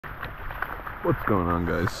What's going on,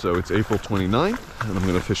 guys? So it's April 29th and I'm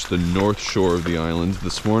gonna fish the north shore of the island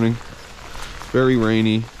this morning. Very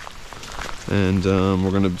rainy, and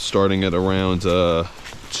we're gonna be starting at around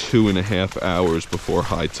 2.5 hours before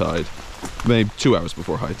high tide. Maybe 2 hours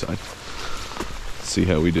before high tide. See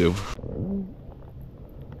how we do.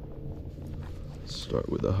 Start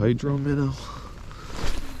with a hydro minnow.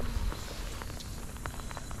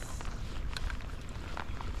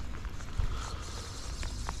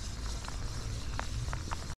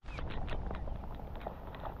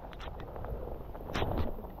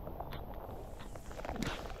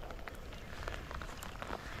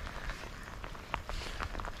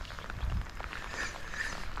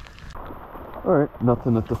 Alright,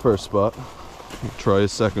 nothing at the first spot. We'll try a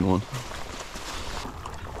second one.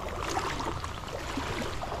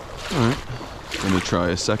 Alright, gonna try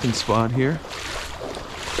a second spot here.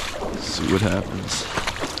 See what happens.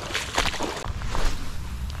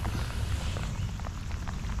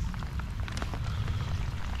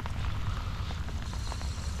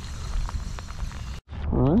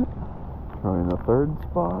 Alright, trying a third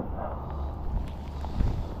spot.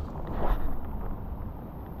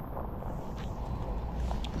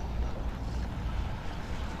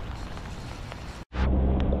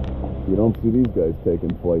 You don't see these guys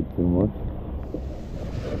taking flight too much.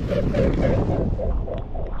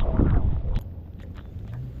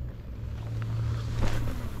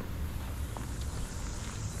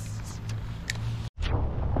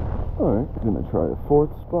 Alright, I'm gonna try a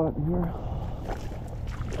fourth spot here.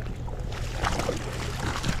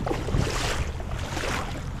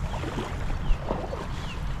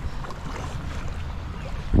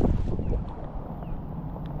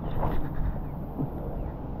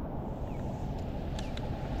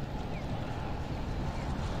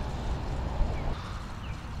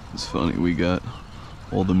 It's funny, we got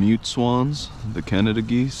all the mute swans, the Canada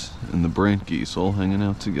geese, and the brant geese all hanging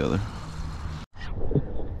out together.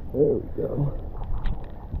 There we go.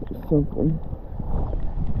 There's something.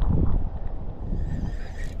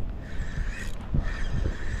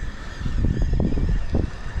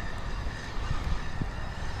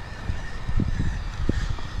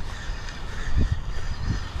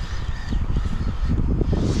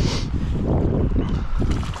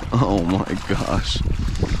 Oh my gosh.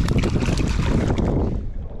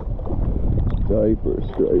 Diaper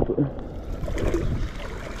striper.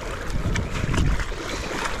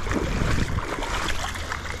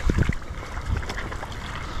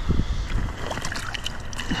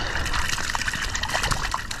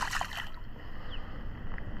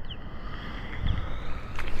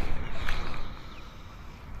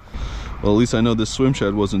 Well, at least I know this swim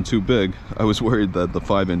shed wasn't too big. I was worried that the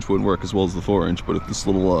 5-inch wouldn't work as well as the 4-inch, but if this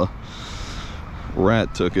little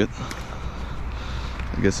rat took it,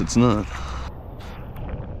 I guess it's not.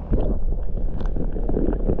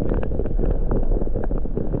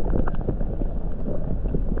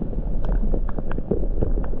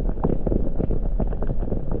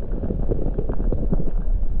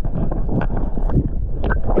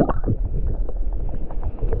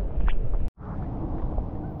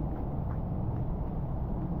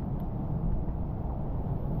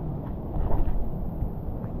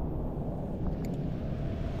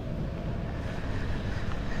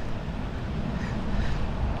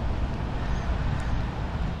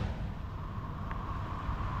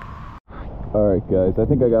 Alright guys, I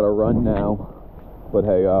think I gotta run now, but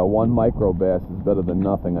hey, one micro bass is better than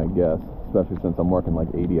nothing, I guess, especially since I'm working like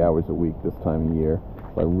 80 hours a week this time of year,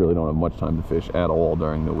 so I really don't have much time to fish at all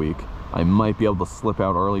during the week. I might be able to slip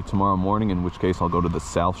out early tomorrow morning, in which case I'll go to the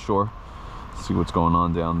South Shore, see what's going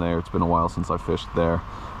on down there. It's been a while since I fished there.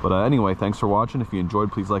 But anyway, thanks for watching. If you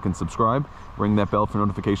enjoyed, please like and subscribe. Ring that bell for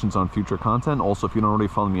notifications on future content. Also, if you don't already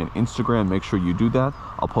follow me on Instagram, make sure you do that.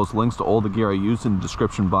 I'll post links to all the gear I used in the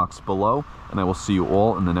description box below, and I will see you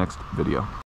all in the next video.